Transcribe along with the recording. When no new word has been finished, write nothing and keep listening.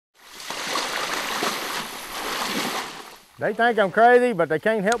They think I'm crazy, but they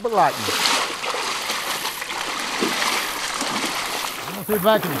can't help but like me. I'm gonna see if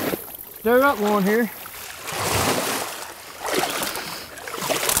I can stir up one here.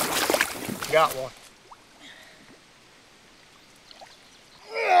 Got one.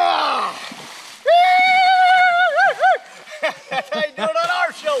 That's how you do it on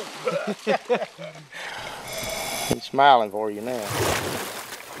our show. He's smiling for you now.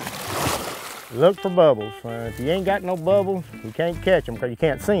 Look for bubbles. If you ain't got no bubbles, you can't catch them because you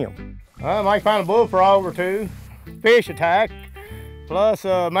can't see them. I might find a bullfrog or two, fish attack, plus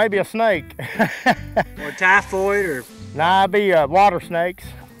maybe a snake. Or typhoid or? Nah, it'd be water snakes.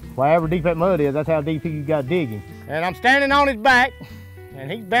 However deep that mud is, that's how deep you got digging. And I'm standing on his back, and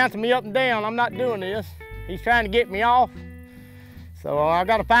he's bouncing me up and down. I'm not doing this. He's trying to get me off. So I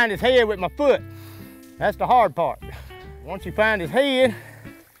gotta find his head with my foot. That's the hard part. Once you find his head,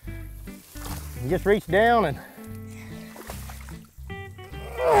 you just reach down and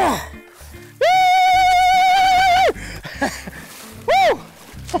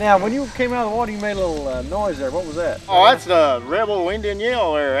Now, when you came out of the water, you made a little noise there. What was that? Oh, that's the rebel Indian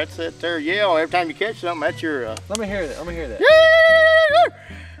yell there. That's that there yell. Every time you catch something, that's your... Let me hear that. Let me hear that.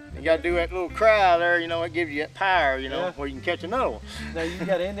 You gotta do that little cry there, you know, it gives you that power, you know, where you can catch another one. Now, you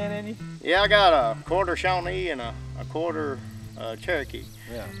got Indian in you? Yeah, I got a quarter Shawnee and a quarter Cherokee.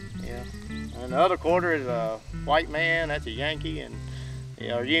 Yeah. Yeah. And the other quarter is a white man, that's a Yankee, and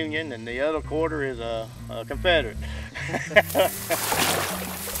or Union, and the other quarter is a Confederate.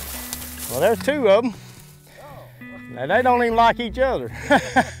 Well, there's two of them. Now, they don't even like each other.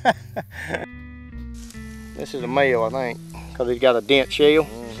 This is a male, I think, because he's got a dent shell.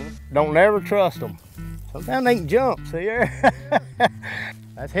 Don't never trust them. Sometimes they can jump, see there?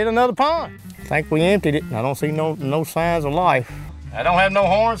 Let's hit another pond. I think we emptied it. I don't see no signs of life. I don't have no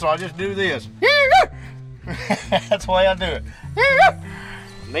horns, so I just do this. That's the way I do it.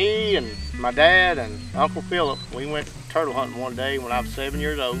 Me and my dad and Uncle Philip, we went turtle hunting one day when I was 7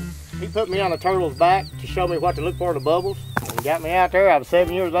 years old. He put me on a turtle's back to show me what to look for in the bubbles. He got me out there. I was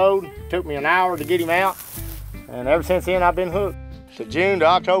 7 years old. It took me an hour to get him out. And ever since then, I've been hooked. So June to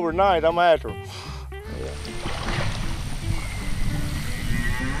October 9th, I'm after him. Yeah.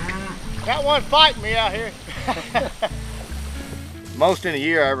 Got one fighting me out here. Most in a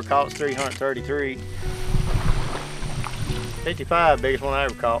year I ever caught is 333. 55, biggest one I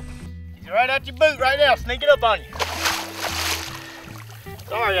ever caught. He's right out your boot right now, sneaking up on you.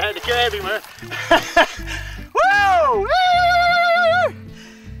 Sorry, I had to grab him, man. Whoa!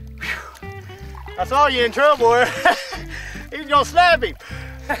 I saw you in trouble. He's gonna snap him.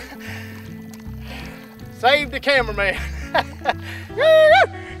 Save the cameraman.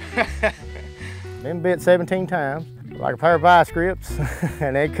 Been bit 17 times, like a pair of vice grips,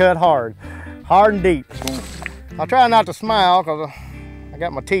 and they cut hard and deep. I'll try not to smile because I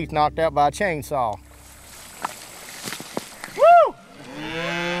got my teeth knocked out by a chainsaw. Woo!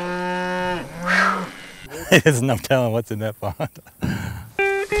 There's no telling what's in that pond.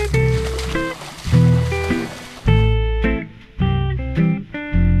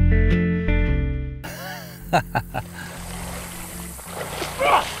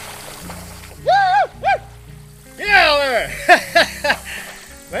 Yeah, there.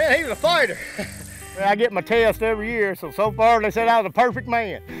 Man, he was a fighter. I get my test every year, so far they said I was a perfect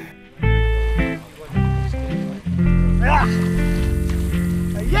man.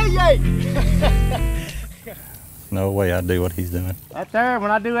 Yay! No way I'd do what he's doing. That's there,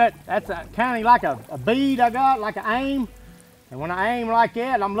 when I do that, that's kind of like a bead I got, like an aim. And when I aim like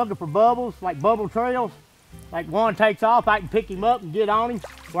that, I'm looking for bubbles, like bubble trails. Like one takes off, I can pick him up and get on him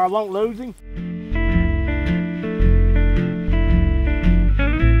where I won't lose him.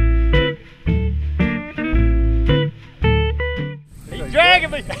 He's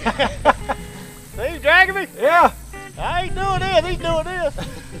dragging me. See, he's dragging me? Yeah. I ain't doing this, he's doing this.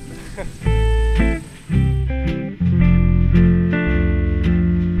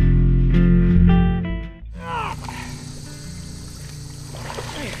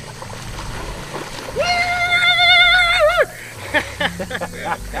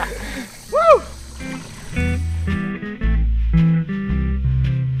 Woo!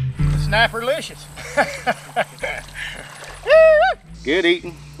 Snapperlicious. Good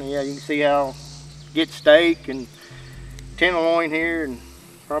eating. Yeah, you can see how get steak and tenderloin here and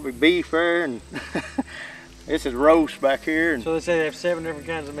probably beef there, and this is roast back here. And so they say they have 7 different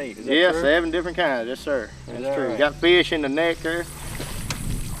kinds of meat. Is that yeah, true? 7 different kinds. Yes, sir. That's true. Right? Got fish in the neck there.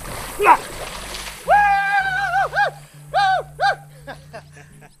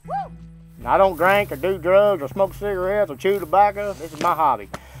 I don't drink or do drugs or smoke cigarettes or chew tobacco. This is my hobby.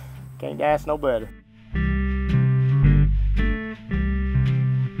 Can't ask no better.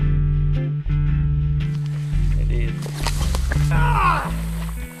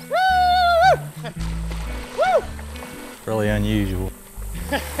 fairly unusual.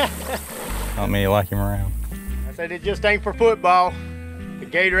 Not many like him around. I said it just ain't for football. The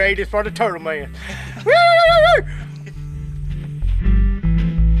Gatorade is for the Turtleman.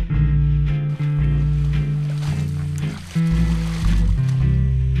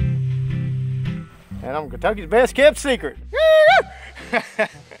 And I'm Kentucky's best kept secret.